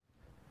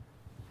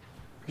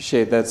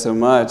Appreciate that so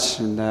much,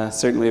 and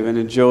certainly have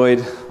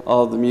enjoyed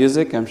all the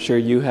music. I'm sure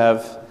you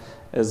have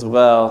as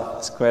well.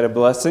 It's quite a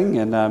blessing,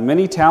 and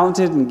many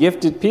talented and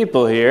gifted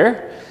people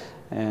here,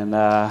 and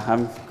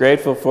I'm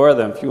grateful for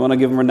them. If you want to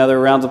give them another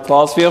round of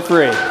applause, feel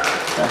free.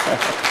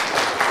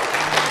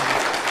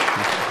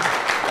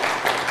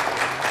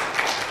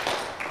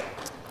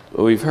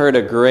 We've heard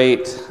a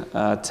great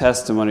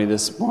testimony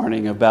this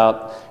morning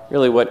about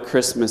really what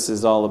Christmas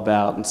is all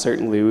about, and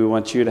certainly we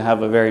want you to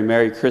have a very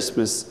Merry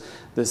Christmas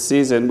this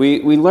season. We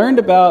learned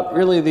about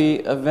really the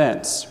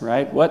events,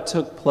 right? What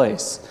took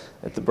place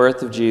at the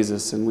birth of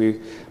Jesus, and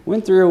we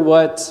went through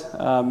what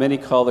many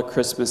call the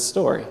Christmas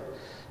story,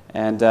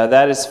 and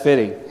that is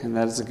fitting, and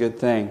that is a good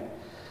thing.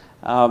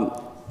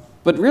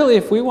 But really,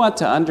 if we want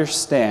to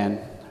understand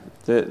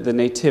the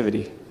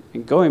nativity,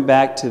 and going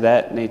back to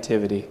that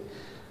nativity,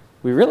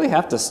 we really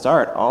have to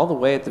start all the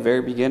way at the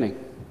very beginning.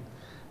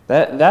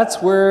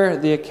 That's where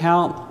the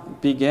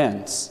account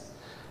begins.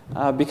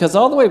 Because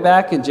all the way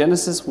back in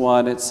Genesis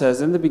 1, it says,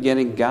 "In the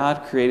beginning,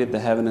 God created the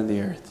heaven and the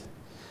earth."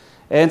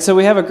 And so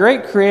we have a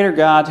great creator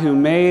God who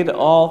made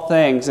all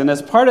things. And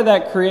as part of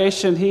that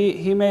creation,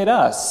 he made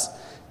us.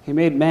 He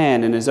made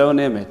man in his own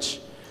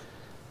image.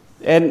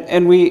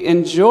 And we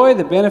enjoy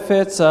the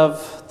benefits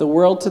of the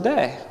world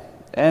today.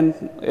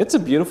 And it's a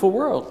beautiful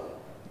world.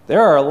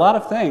 There are a lot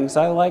of things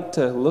I like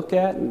to look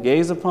at and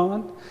gaze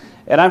upon.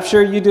 And I'm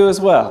sure you do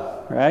as well,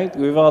 right?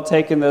 We've all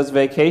taken those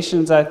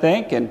vacations, I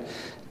think, and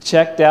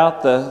checked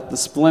out the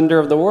splendor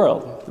of the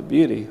world, the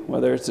beauty,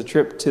 whether it's a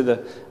trip to the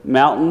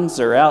mountains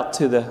or out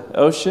to the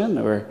ocean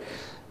or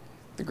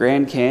the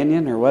Grand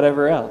Canyon or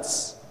whatever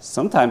else.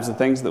 Sometimes the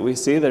things that we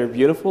see that are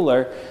beautiful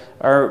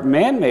are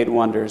man-made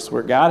wonders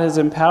where God has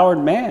empowered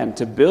man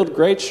to build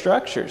great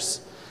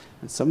structures.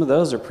 And some of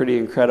those are pretty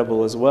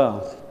incredible as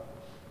well.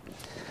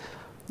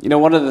 You know,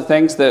 one of the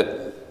things that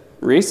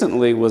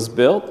recently was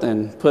built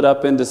and put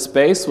up into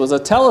space was a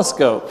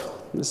telescope.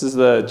 This is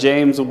the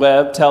James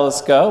Webb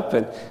Telescope,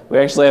 and we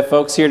actually have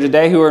folks here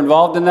today who are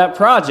involved in that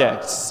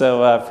project,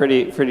 so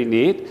pretty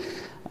neat.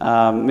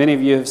 Many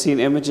of you have seen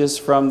images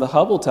from the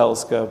Hubble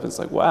telescope. It's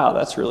like, wow,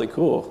 that's really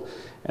cool.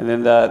 And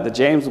then the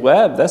James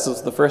Webb, this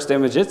was the first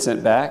image it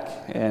sent back,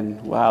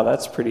 and wow,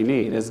 that's pretty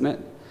neat, isn't it?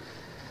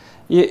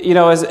 You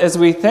know, as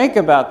we think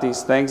about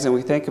these things and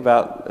we think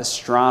about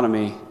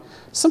astronomy,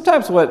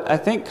 sometimes what I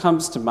think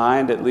comes to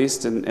mind, at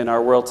least in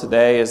our world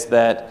today, is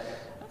that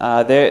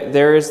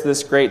there is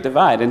this great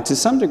divide, and to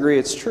some degree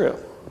it's true,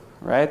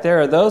 right? There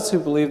are those who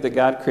believe that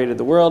God created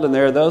the world, and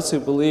there are those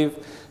who believe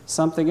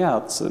something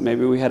else, that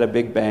maybe we had a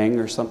big bang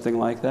or something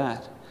like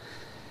that.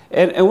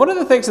 And one of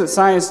the things that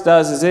science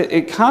does is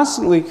it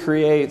constantly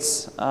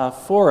creates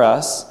for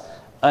us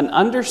an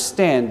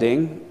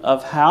understanding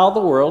of how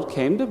the world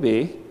came to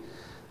be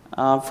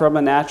from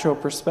a natural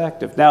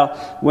perspective. Now,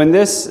 when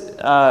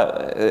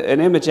an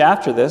image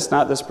after this,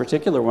 not this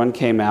particular one,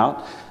 came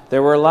out,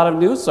 there were a lot of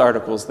news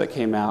articles that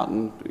came out,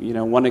 and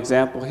one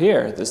example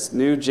here, this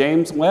new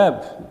James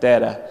Webb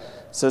data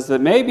says that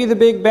maybe the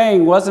Big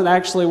Bang wasn't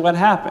actually what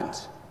happened.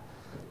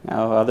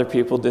 Now, other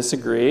people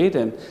disagreed,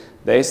 and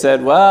they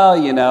said,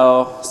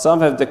 well, some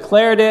have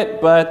declared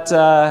it, but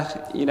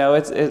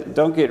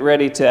don't get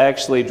ready to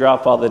actually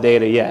drop all the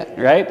data yet,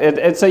 right?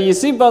 And so you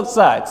see both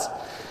sides.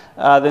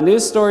 The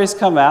news stories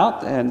come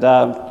out, and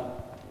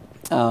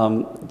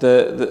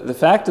the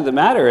fact of the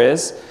matter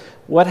is,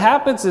 what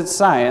happens in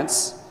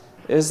science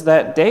is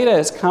that data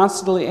is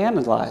constantly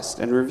analyzed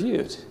and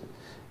reviewed,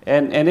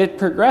 and it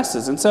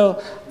progresses. And so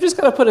I'm just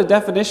going to put a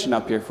definition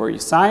up here for you.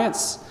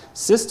 Science,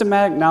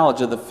 systematic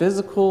knowledge of the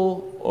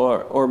physical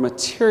or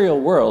material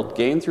world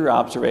gained through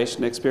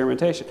observation and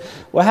experimentation.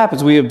 What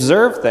happens? We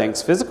observe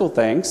things, physical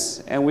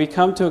things, and we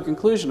come to a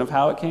conclusion of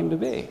how it came to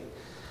be.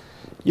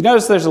 You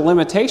notice there's a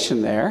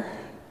limitation there.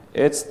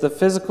 It's the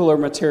physical or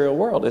material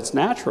world. It's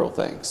natural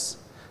things.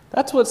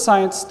 That's what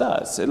science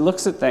does. It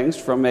looks at things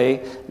from a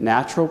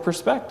natural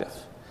perspective.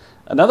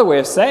 Another way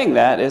of saying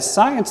that is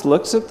science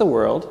looks at the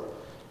world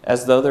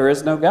as though there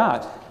is no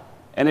God,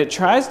 and it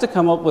tries to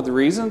come up with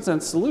reasons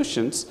and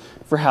solutions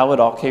for how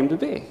it all came to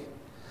be.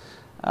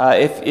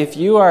 If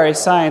you are a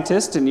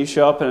scientist and you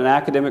show up in an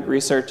academic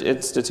research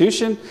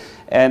institution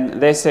and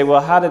they say,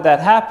 well, how did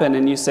that happen?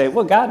 And you say,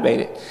 well, God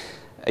made it.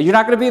 You're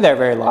not going to be there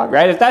very long,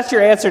 right? If that's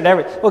your answer to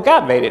everything, well,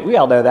 God made it. We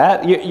all know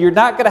that. You're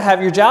not going to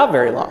have your job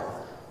very long.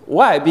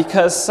 Why?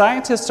 Because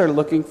scientists are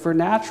looking for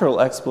natural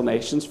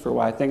explanations for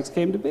why things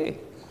came to be.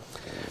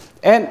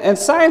 And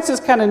science is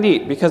kind of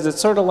neat because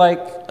it's sort of like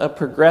a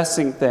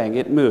progressing thing.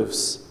 It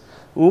moves.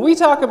 When we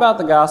talk about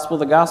the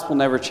gospel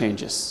never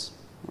changes.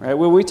 Right?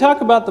 When we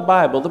talk about the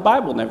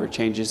Bible never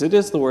changes. It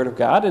is the Word of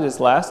God. It is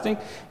lasting.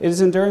 It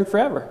is enduring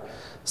forever.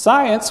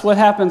 Science, what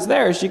happens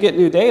there is you get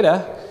new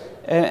data,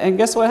 and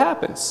guess what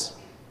happens?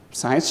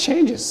 Science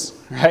changes,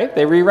 right?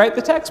 They rewrite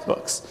the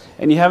textbooks,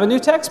 and you have a new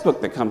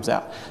textbook that comes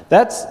out.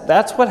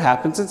 That's what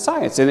happens in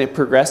science, and it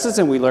progresses,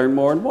 and we learn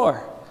more and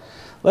more.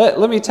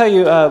 Let me tell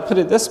you, put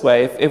it this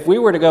way. If we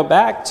were to go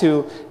back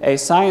to a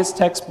science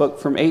textbook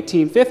from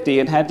 1850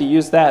 and had to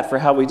use that for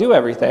how we do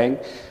everything,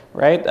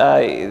 right?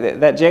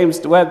 That James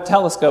Webb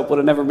telescope would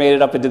have never made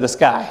it up into the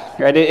sky,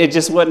 right? It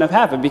just wouldn't have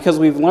happened because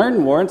we've learned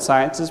more and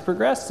science has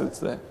progressed since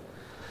then.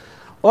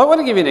 Well, I want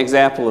to give you an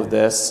example of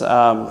this.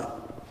 I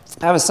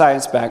have a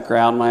science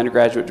background. My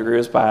undergraduate degree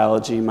was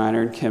biology,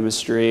 minor in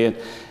chemistry,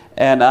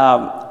 and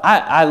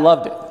I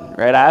loved it,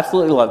 right? I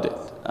absolutely loved it.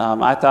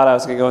 I thought I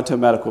was going to go into a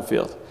medical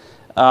field.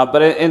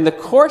 But in the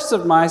course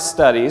of my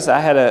studies, I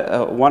had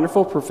a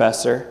wonderful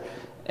professor,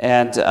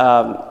 and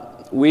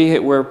we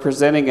were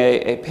presenting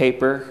a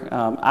paper.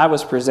 I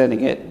was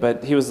presenting it,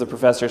 but he was the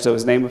professor, so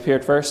his name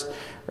appeared first,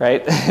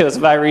 right? It was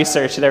my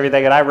research and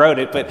everything, and I wrote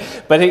it, but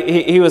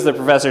he was the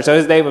professor, so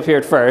his name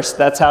appeared first.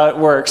 That's how it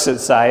works in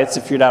science,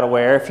 if you're not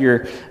aware, if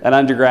you're an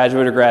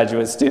undergraduate or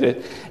graduate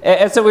student.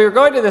 And so we were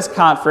going to this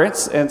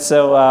conference, and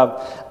so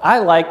I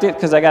liked it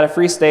because I got a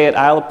free stay at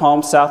Isle of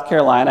Palm, South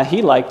Carolina.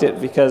 He liked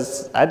it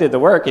because I did the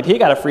work, and he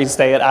got a free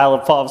stay at Isle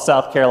of Palm,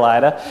 South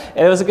Carolina,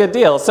 and it was a good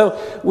deal.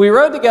 So we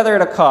rode together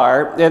in a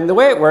car, and the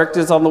way it worked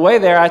is on the way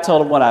there, I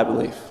told him what I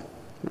believe.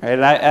 Right?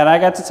 And I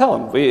got to tell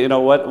him,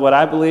 what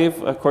I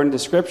believe according to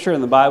Scripture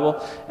and the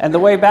Bible, and the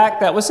way back,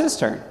 that was his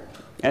turn.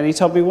 And he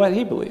told me what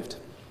he believed.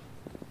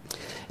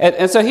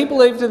 And so he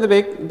believed in the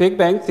Big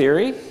Bang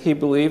Theory. He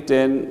believed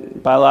in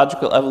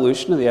biological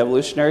evolution and the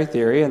evolutionary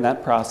theory and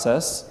that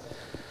process.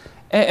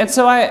 And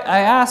so I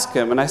asked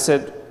him, and I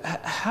said,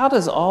 how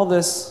does all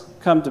this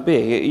come to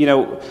be?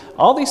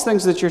 All these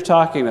things that you're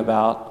talking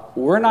about,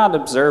 we're not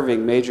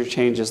observing major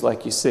changes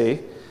like you see.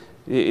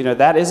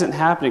 That isn't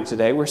happening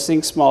today. We're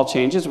seeing small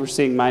changes. We're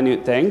seeing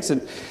minute things.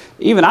 And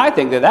even I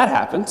think that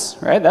happens,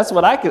 right? That's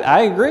what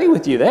I agree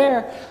with you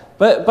there.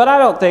 But I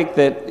don't think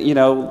that,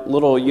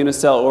 little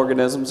unicellular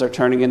organisms are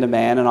turning into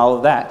man and all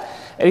of that.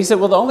 And he said,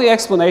 well, the only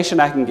explanation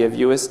I can give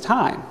you is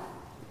time.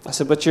 I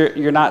said, but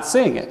you're not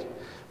seeing it.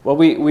 Well,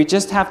 we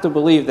just have to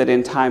believe that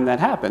in time that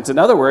happens. In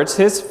other words,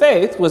 his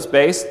faith was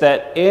based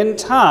that in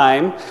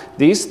time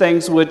these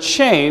things would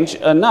change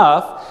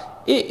enough,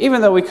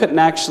 even though we couldn't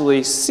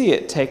actually see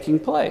it taking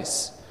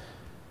place.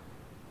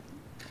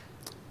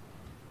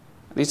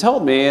 And he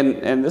told me,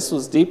 and this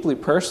was deeply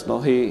personal,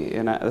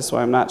 that's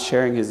why I'm not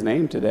sharing his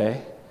name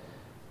today,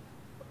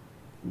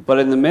 but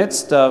in the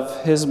midst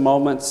of his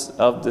moments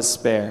of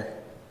despair,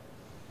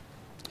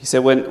 he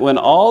said, when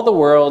all the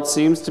world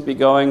seems to be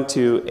going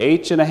to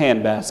H in a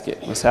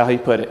handbasket, was how he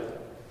put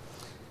it.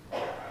 He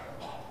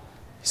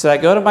said,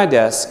 I go to my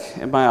desk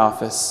in my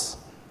office,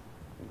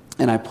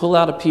 and I pull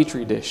out a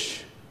petri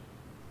dish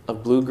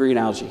of blue-green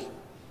algae.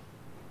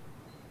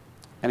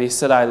 And he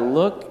said, I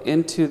look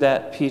into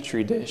that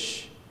petri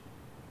dish,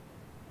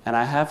 and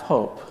I have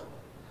hope,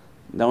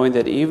 knowing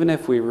that even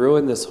if we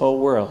ruin this whole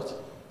world,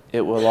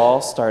 it will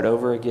all start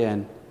over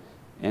again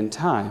in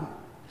time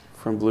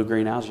from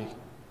blue-green algae.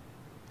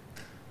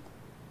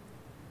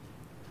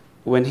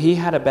 When he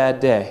had a bad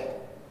day,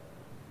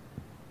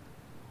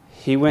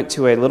 he went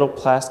to a little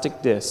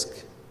plastic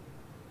disc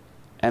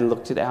and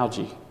looked at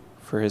algae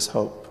for his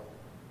hope.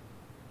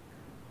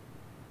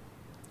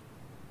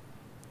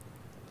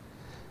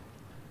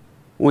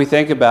 When we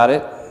think about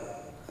it,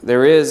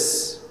 there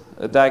is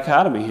a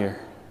dichotomy here.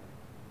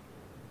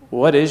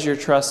 What is your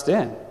trust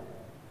in?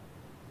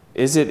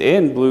 Is it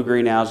in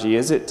blue-green algae?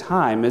 Is it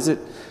time? Is it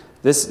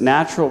this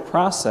natural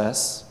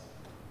process?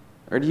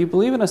 Or do you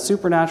believe in a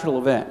supernatural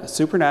event, a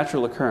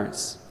supernatural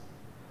occurrence?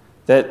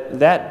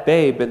 That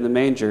babe in the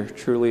manger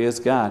truly is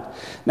God.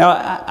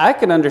 Now, I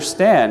can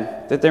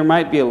understand that there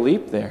might be a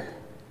leap there.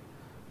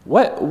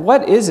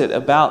 What is it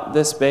about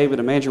this babe in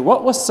a manger?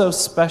 What was so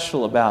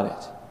special about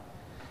it?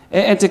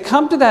 And to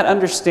come to that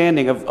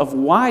understanding of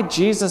why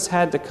Jesus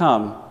had to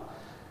come,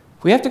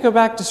 we have to go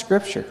back to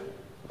Scripture.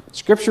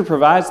 Scripture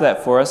provides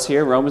that for us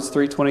here, Romans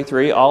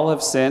 3:23, all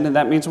have sinned, and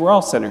that means we're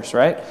all sinners,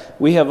 right?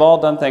 We have all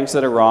done things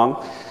that are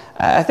wrong.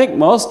 I think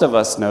most of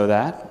us know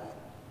that.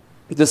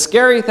 The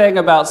scary thing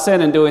about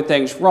sin and doing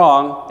things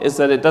wrong is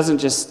that it doesn't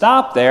just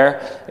stop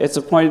there. It's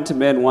appointed to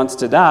men once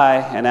to die,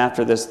 and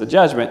after this, the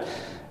judgment.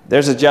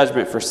 There's a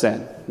judgment for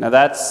sin. Now,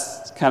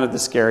 that's kind of the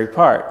scary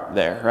part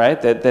there, right?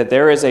 That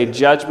there is a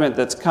judgment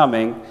that's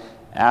coming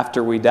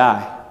after we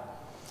die.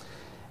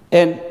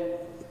 And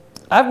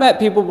I've met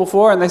people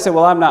before, and they say,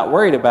 well, I'm not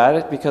worried about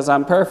it because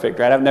I'm perfect,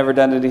 right? I've never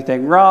done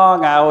anything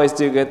wrong. I always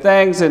do good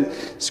things, and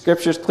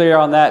Scripture's clear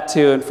on that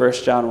too in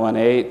 1 John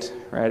 1:8,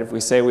 right? If we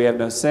say we have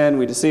no sin,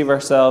 we deceive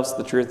ourselves,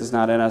 the truth is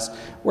not in us.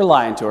 We're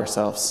lying to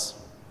ourselves,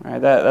 right?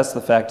 That's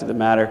the fact of the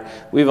matter.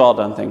 We've all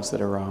done things that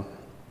are wrong.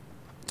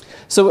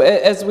 So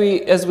as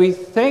we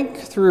think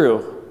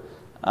through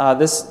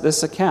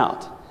this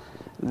account,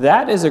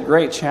 that is a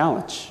great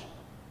challenge,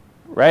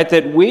 right?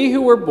 That we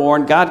who were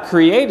born, God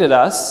created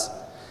us,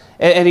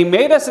 and He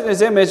made us in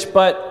His image,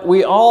 but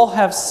we all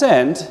have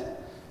sinned,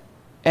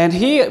 and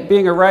He,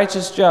 being a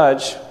righteous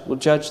judge, will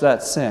judge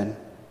that sin.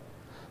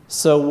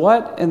 So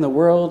what in the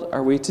world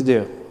are we to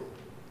do?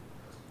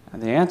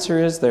 And the answer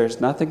is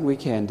there's nothing we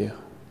can do.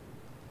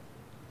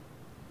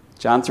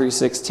 John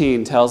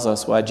 3:16 tells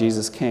us why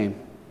Jesus came.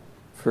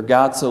 For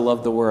God so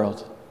loved the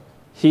world.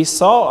 He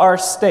saw our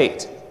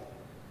state,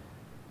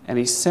 and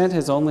He sent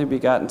His only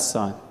begotten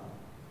Son.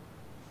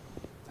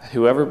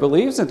 whoever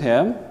believes in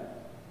him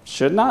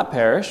should not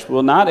perish,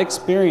 will not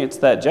experience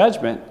that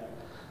judgment,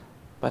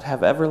 but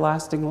have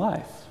everlasting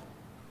life.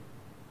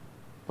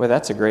 Well,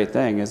 that's a great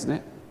thing, isn't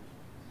it?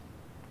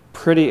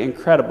 Pretty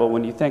incredible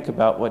when you think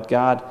about what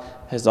God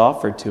has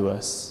offered to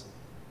us.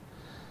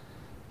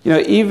 You know,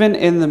 even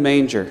in the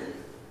manger,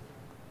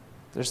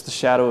 there's the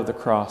shadow of the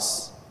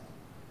cross.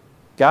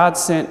 God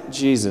sent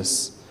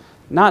Jesus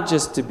not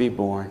just to be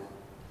born,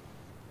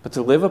 but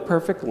to live a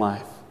perfect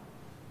life,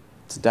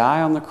 to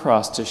die on the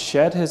cross, to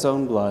shed his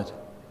own blood,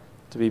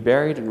 to be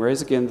buried and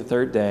raised again the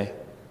third day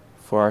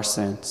for our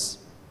sins.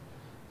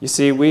 You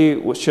see,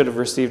 we should have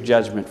received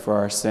judgment for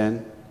our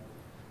sin,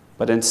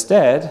 but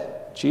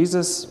instead,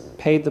 Jesus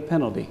paid the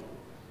penalty.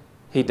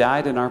 He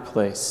died in our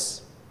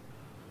place.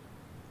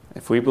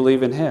 If we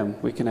believe in him,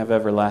 we can have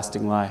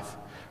everlasting life.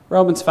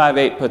 Romans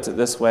 5:8 puts it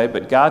this way,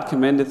 "But God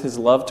commendeth his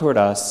love toward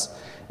us,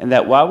 and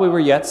that while we were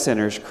yet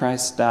sinners,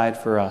 Christ died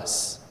for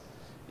us."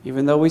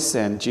 Even though we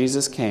sinned,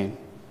 Jesus came,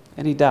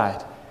 and he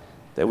died,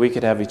 that we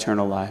could have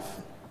eternal life.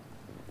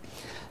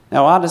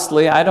 Now,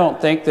 honestly, I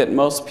don't think that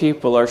most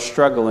people are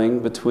struggling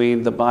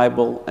between the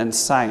Bible and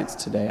science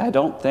today. I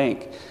don't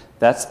think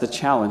that's the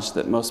challenge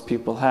that most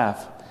people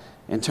have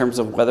in terms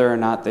of whether or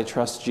not they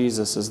trust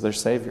Jesus as their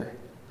Savior.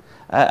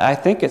 I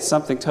think it's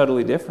something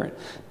totally different.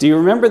 Do you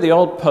remember the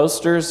old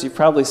posters? You've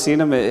probably seen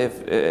them,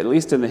 at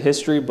least in the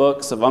history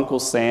books, of Uncle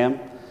Sam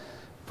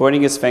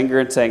pointing his finger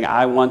and saying,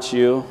 "I want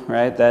you,"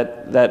 right?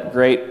 That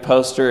great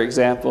poster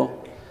example,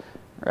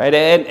 right?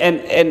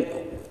 And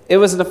it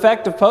was an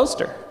effective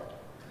poster.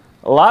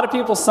 A lot of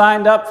people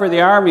signed up for the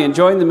army and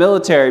joined the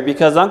military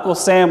because Uncle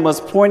Sam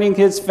was pointing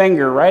his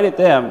finger right at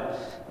them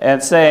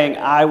and saying,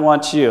 "I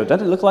want you."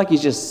 Doesn't it look like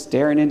he's just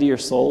staring into your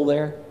soul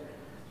there?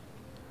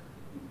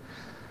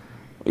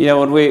 You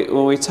know, when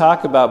we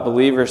talk about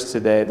believers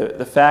today,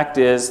 the fact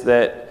is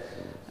that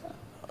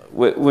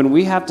when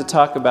we have to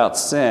talk about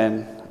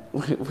sin,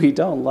 we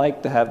don't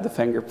like to have the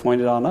finger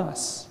pointed on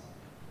us.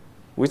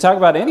 We talk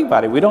about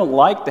anybody. We don't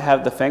like to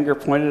have the finger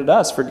pointed at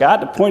us. For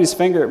God to point his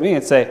finger at me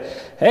and say,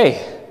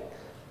 "Hey,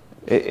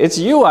 it's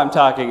you I'm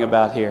talking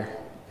about here,"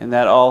 and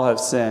that all have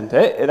sinned.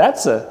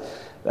 That's a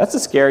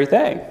scary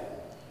thing.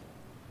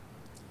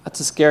 That's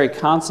a scary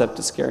concept,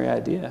 a scary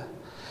idea.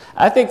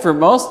 I think for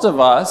most of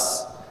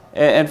us,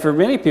 and for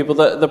many people,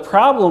 the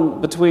problem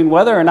between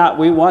whether or not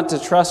we want to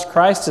trust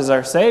Christ as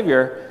our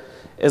Savior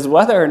is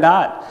whether or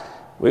not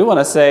we want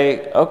to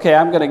say, "Okay,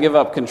 I'm going to give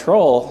up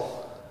control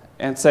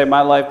and say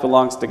my life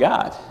belongs to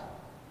God."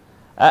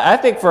 I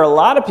think for a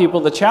lot of people,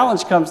 the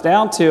challenge comes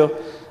down to,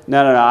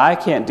 no, I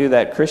can't do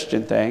that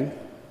Christian thing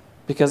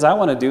because I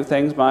want to do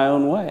things my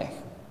own way.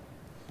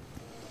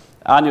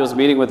 Anya was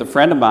meeting with a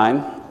friend of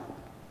mine.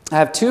 I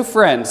have two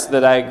friends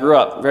that I grew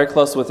up very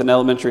close with in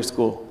elementary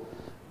school.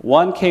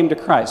 One came to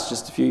Christ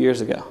just a few years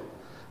ago.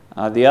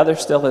 The other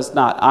still has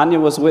not. Anya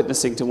was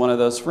witnessing to one of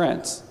those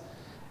friends.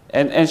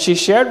 And she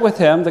shared with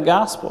him the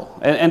gospel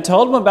and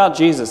told him about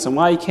Jesus and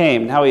why he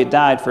came and how he had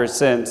died for his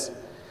sins.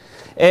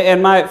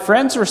 And my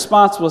friend's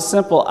response was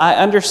simple: "I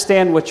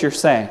understand what you're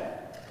saying,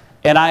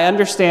 and I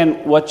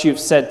understand what you've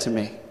said to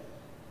me,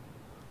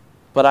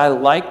 but I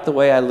like the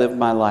way I live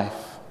my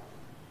life.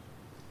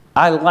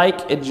 I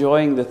like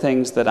enjoying the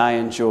things that I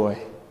enjoy,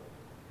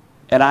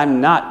 and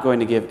I'm not going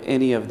to give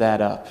any of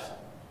that up."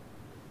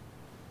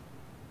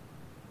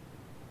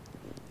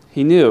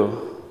 He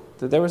knew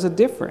that there was a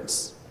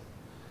difference,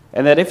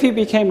 and that if he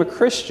became a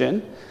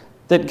Christian,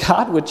 that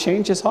God would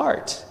change his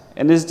heart,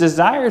 and his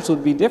desires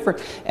would be different.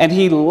 And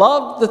he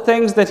loved the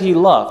things that he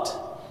loved.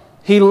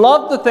 He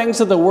loved the things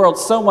of the world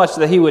so much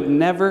that he would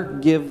never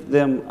give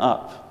them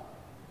up.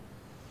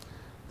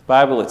 The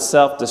Bible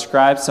itself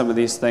describes some of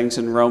these things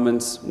in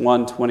Romans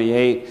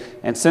 1:28.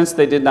 "And since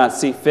they did not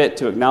see fit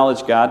to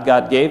acknowledge God,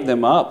 God gave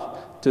them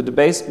up to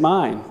debased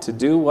mind, to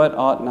do what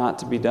ought not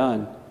to be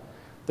done.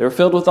 They were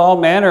filled with all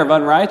manner of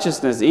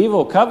unrighteousness,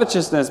 evil,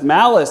 covetousness,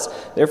 malice.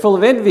 They are full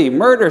of envy,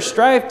 murder,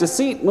 strife,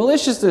 deceit,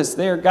 maliciousness.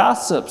 They are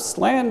gossips,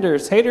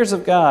 slanderers, haters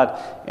of God,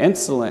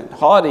 insolent,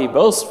 haughty,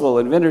 boastful,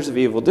 inventors of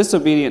evil,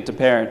 disobedient to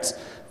parents,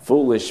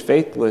 foolish,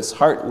 faithless,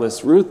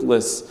 heartless,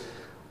 ruthless.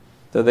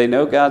 Though they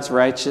know God's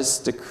righteous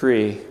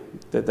decree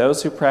that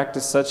those who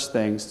practice such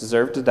things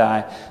deserve to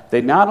die,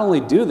 they not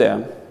only do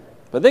them,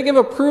 but they give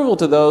approval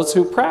to those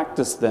who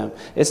practice them."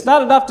 It's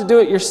not enough to do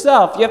it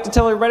yourself. You have to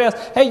tell everybody else,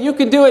 "Hey, you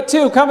can do it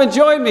too. Come and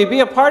join me. Be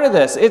a part of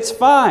this. It's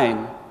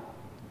fine."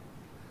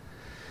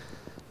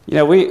 You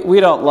know, we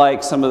don't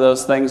like some of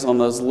those things on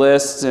those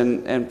lists,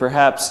 and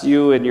perhaps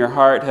you in your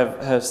heart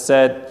have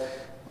said,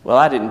 "Well,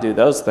 I didn't do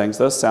those things.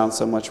 Those sound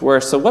so much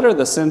worse." So what are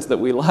the sins that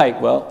we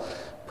like? Well,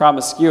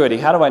 promiscuity.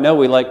 How do I know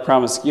we like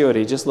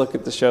promiscuity? Just look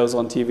at the shows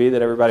on TV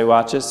that everybody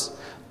watches.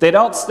 They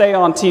don't stay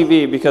on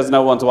TV because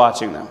no one's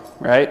watching them,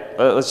 right?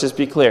 Let's just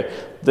be clear.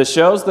 The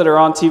shows that are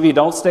on TV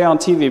don't stay on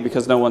TV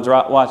because no one's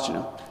watching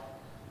them.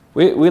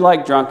 We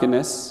like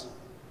drunkenness.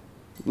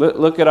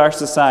 Look at our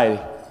society.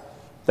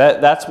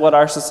 That's what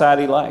our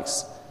society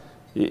likes.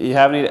 You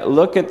have any,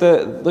 look at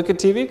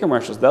TV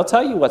commercials. They'll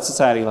tell you what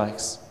society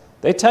likes.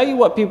 They tell you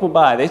what people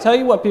buy. They tell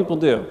you what people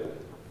do.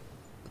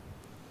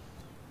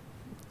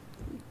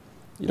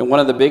 One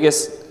of the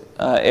biggest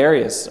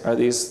areas are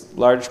these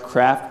large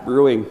craft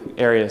brewing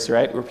areas,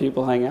 right, where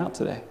people hang out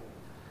today.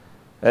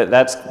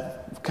 That's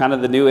kind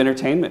of the new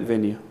entertainment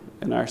venue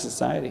in our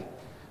society.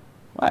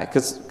 Why?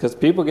 Because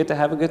people get to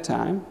have a good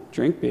time,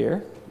 drink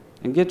beer,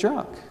 and get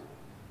drunk.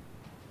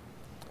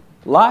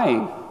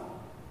 Lying.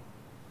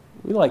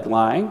 We like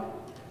lying.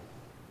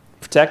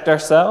 Protect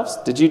ourselves.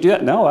 Did you do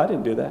that? No, I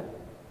didn't do that.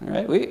 All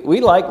right?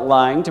 We like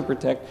lying to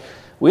protect.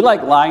 We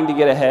like lying to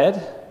get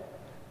ahead.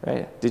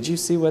 Right? Did you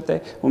see what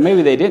they... Well,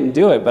 maybe they didn't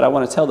do it, but I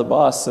want to tell the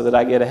boss so that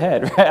I get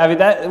ahead. Right?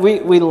 I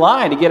mean, we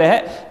lie to get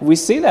ahead. We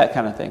see that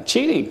kind of thing.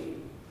 Cheating.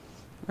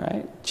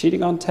 Right?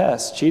 Cheating on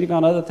tests. Cheating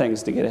on other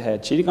things to get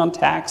ahead. Cheating on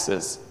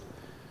taxes.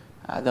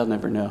 They'll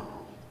never know.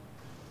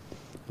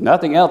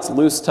 Nothing else,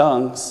 loose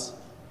tongues.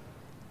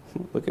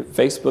 Look at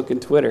Facebook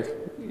and Twitter.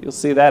 You'll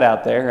see that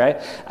out there,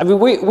 right? I mean,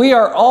 we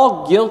are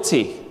all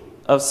guilty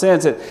of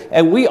sins,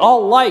 and we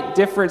all like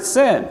different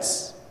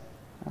sins.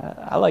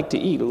 I like to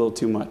eat a little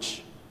too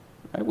much.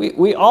 Right?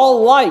 We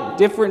all like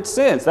different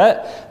sins.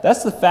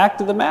 That's the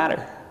fact of the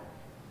matter.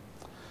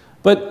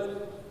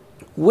 But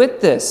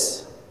with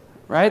this,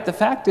 right, the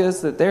fact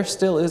is that there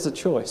still is a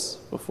choice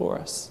before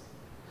us.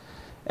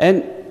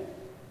 And,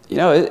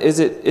 is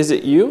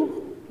it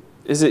you?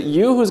 Is it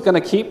you who's going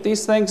to keep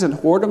these things and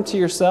hoard them to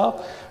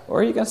yourself?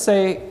 Or are you going to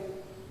say,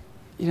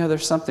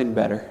 there's something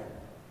better?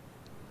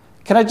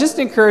 Can I just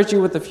encourage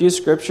you with a few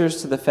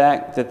scriptures to the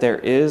fact that there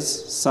is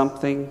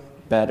something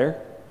better?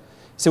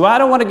 See, I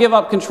don't want to give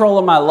up control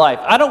of my life.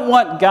 I don't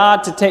want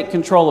God to take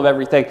control of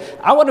everything.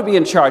 I want to be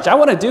in charge. I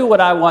want to do what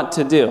I want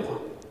to do.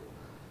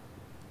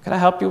 Can I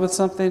help you with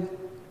something?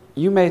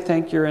 You may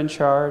think you're in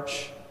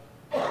charge,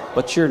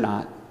 but you're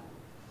not.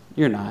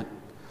 You're not.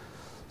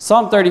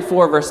 Psalm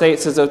 34, verse 8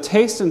 says, "O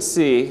taste and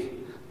see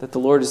that the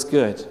Lord is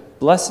good.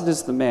 Blessed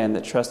is the man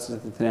that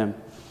trusteth in him."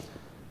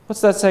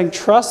 What's that saying?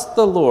 Trust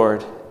the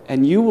Lord,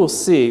 and you will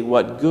see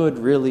what good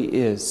really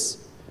is.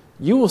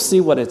 You will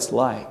see what it's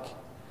like.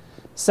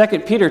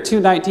 2 Peter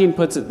 2:19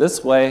 puts it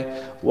this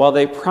way, "While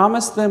they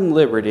promise them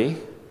liberty,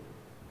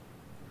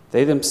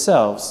 they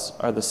themselves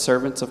are the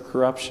servants of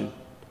corruption.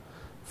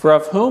 For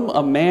of whom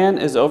a man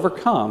is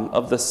overcome,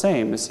 of the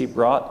same is he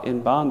brought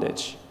in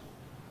bondage."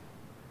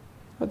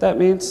 What that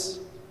means?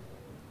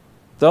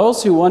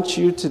 Those who want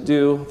you to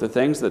do the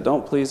things that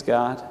don't please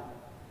God,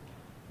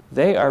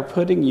 they are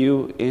putting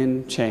you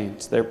in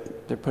chains. They're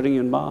putting you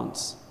in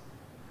bonds.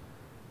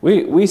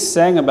 We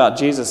sang about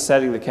Jesus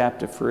setting the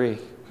captive free.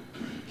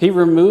 He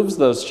removes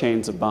those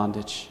chains of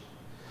bondage.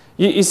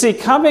 You see,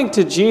 coming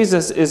to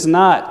Jesus is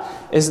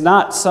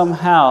not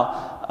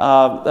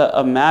somehow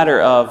a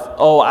matter of,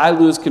 I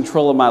lose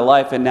control of my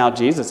life and now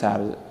Jesus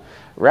has it.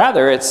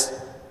 Rather, it's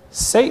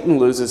Satan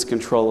loses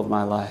control of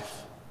my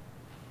life.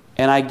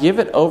 And I give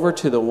it over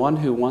to the one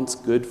who wants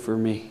good for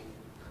me.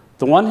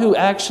 The one who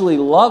actually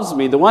loves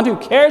me. The one who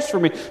cares for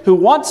me. Who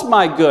wants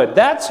my good.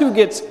 That's who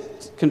gets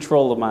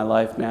control of my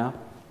life now.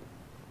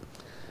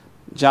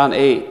 John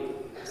 8,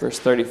 verse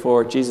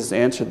 34, Jesus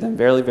answered them,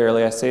 "Verily,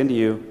 verily, I say unto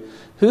you,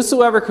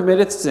 whosoever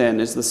committeth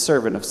sin is the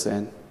servant of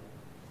sin."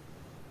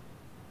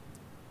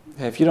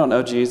 If you don't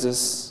know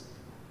Jesus,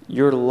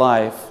 your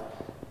life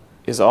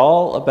is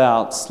all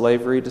about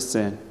slavery to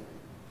sin.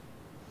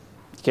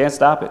 You can't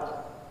stop it.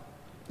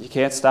 You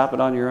can't stop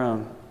it on your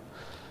own.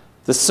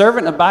 The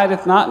servant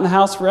abideth not in the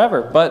house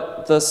forever,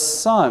 but the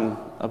Son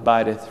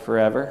abideth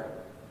forever.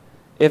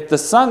 If the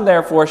Son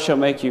therefore shall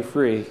make you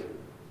free,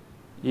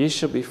 ye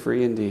shall be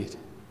free indeed.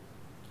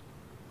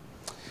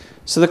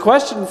 So the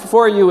question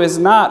for you is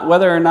not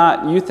whether or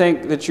not you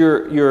think that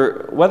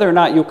whether or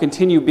not you'll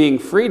continue being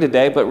free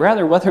today, but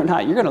rather whether or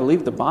not you're going to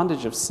leave the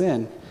bondage of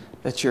sin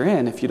that you're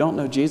in if you don't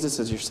know Jesus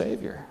as your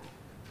Savior.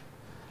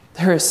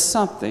 There is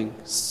something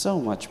so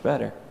much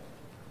better.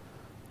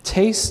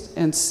 Taste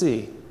and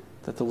see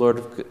that the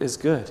Lord is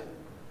good.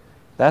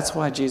 That's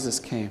why Jesus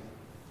came.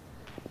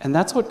 And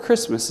that's what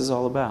Christmas is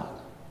all about.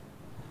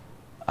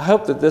 I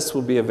hope that this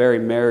will be a very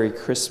Merry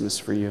Christmas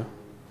for you.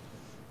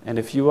 And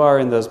if you are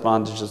in those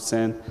bondages of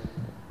sin,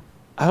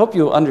 I hope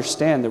you'll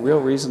understand the real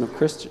reason of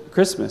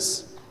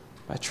Christmas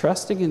by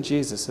trusting in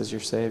Jesus as your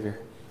Savior,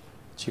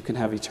 that you can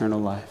have eternal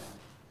life.